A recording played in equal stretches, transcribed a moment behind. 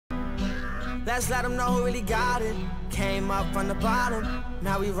Let's let them know who really got it. Came up from the bottom,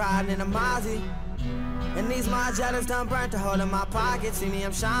 now we riding in a Mozzie. And these Margielas done burnt a hole in my pocket. See me,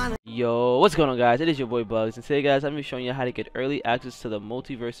 I'm shining. Yo, what's going on, guys? It is your boy Bugs, and today, guys, I'm gonna be showing you how to get early access to the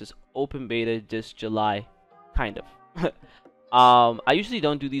Multiversus open beta this July, kind of. I usually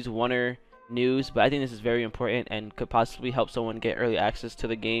don't do these Warner news, but I think this is very important and could possibly help someone get early access to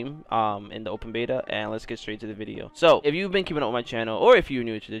the game in the open beta. And let's get straight to the video. So if you've been keeping up with my channel, or if you're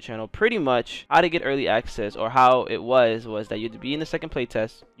new to the channel, pretty much how to get early access, or how it was that you had to be in the second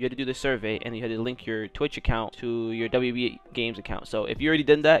playtest, you had to do the survey, and you had to link your Twitch account to your WB Games account. So if you already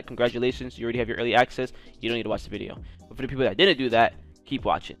did that, congratulations, you already have your early access. You don't need to watch the video. But for the people that didn't do that, keep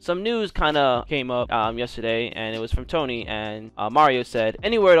watching. Some news kind of came up yesterday, and it was from Tony, and Mario said,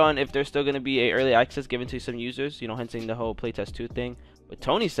 any word on if there's still going to be a early access given to some users, you know, hinting the whole playtest 2 thing. But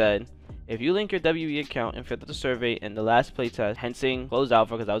Tony said, if you link your WB account and fill out the survey in the last playtest, hensing closed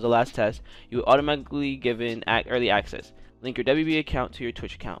alpha because that was the last test, you automatically given early access. Link your WB account to your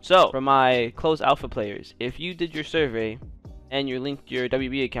Twitch account. So for my closed alpha players, if you did your survey and you linked your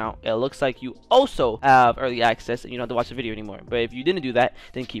WB account, it looks like you also have early access and you don't have to watch the video anymore. But if you didn't do that,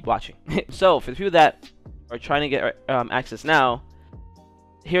 then keep watching. So for the people that are trying to get access now,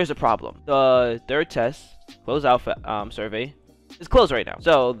 here's the problem. The third test, closed alpha survey, is closed right now.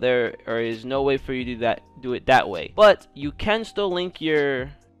 So there is no way for you to do it that way. But you can still link your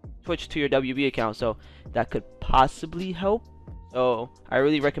Twitch to your WB account, so that could possibly help. So I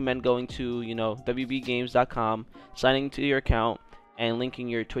really recommend going to, you know, wbgames.com, signing to your account, and linking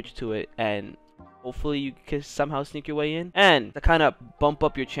your Twitch to it, and hopefully you can somehow sneak your way in, and to kind of bump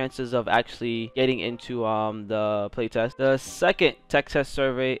up your chances of actually getting into the playtest. The second tech test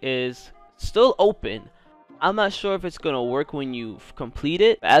survey is still open. I'm not sure if it's gonna work when you complete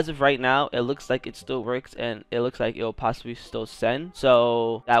it, but as of right now, it looks like it still works, and it looks like it'll possibly still send.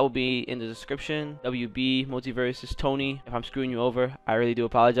 So that will be in the description. WB Multiversus Tony. If I'm screwing you over, I really do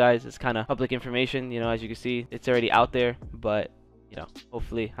apologize. It's kind of public information, you know, as you can see, it's already out there. But you know,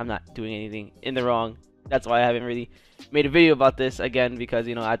 hopefully I'm not doing anything in the wrong. That's why I haven't really made a video about this again, because,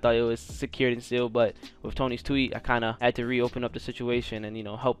 you know, I thought it was secured and sealed. But with Tony's tweet, I kind of had to reopen up the situation and, you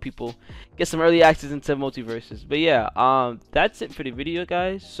know, help people get some early access into Multiversus. But yeah, that's it for the video,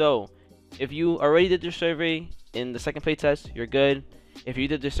 guys. So if you already did your survey in the second playtest, you're good. If you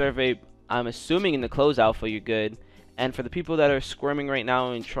did the survey, I'm assuming in the closed alpha, you're good. And for the people that are squirming right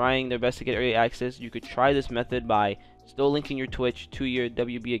now and trying their best to get early access, you could try this method by still linking your Twitch to your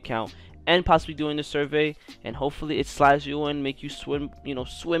WB account and possibly doing the survey, and hopefully it slides you in, make you swim, you know,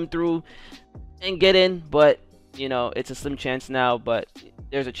 swim through and get in. But you know, it's a slim chance now, but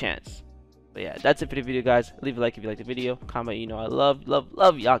there's a chance. But yeah, that's it for the video, guys. Leave a like if you like the video, comment. You know, I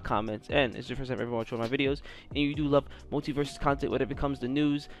love y'all comments, and it's the first time ever watching my videos and you do love Multiversus content, whether it becomes the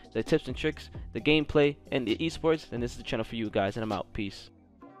news, the tips and tricks, the gameplay, and the esports, then this is the channel for you guys. And I'm out. Peace.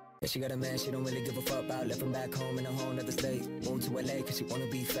 Yeah, she got a man, she don't really give a fuck about. Left him back home in a whole nother state. Moved to LA cause she wanna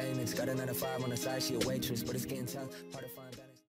be famous. Got a 9 to 5 on the side, she a waitress, but it's getting tough, hard to find.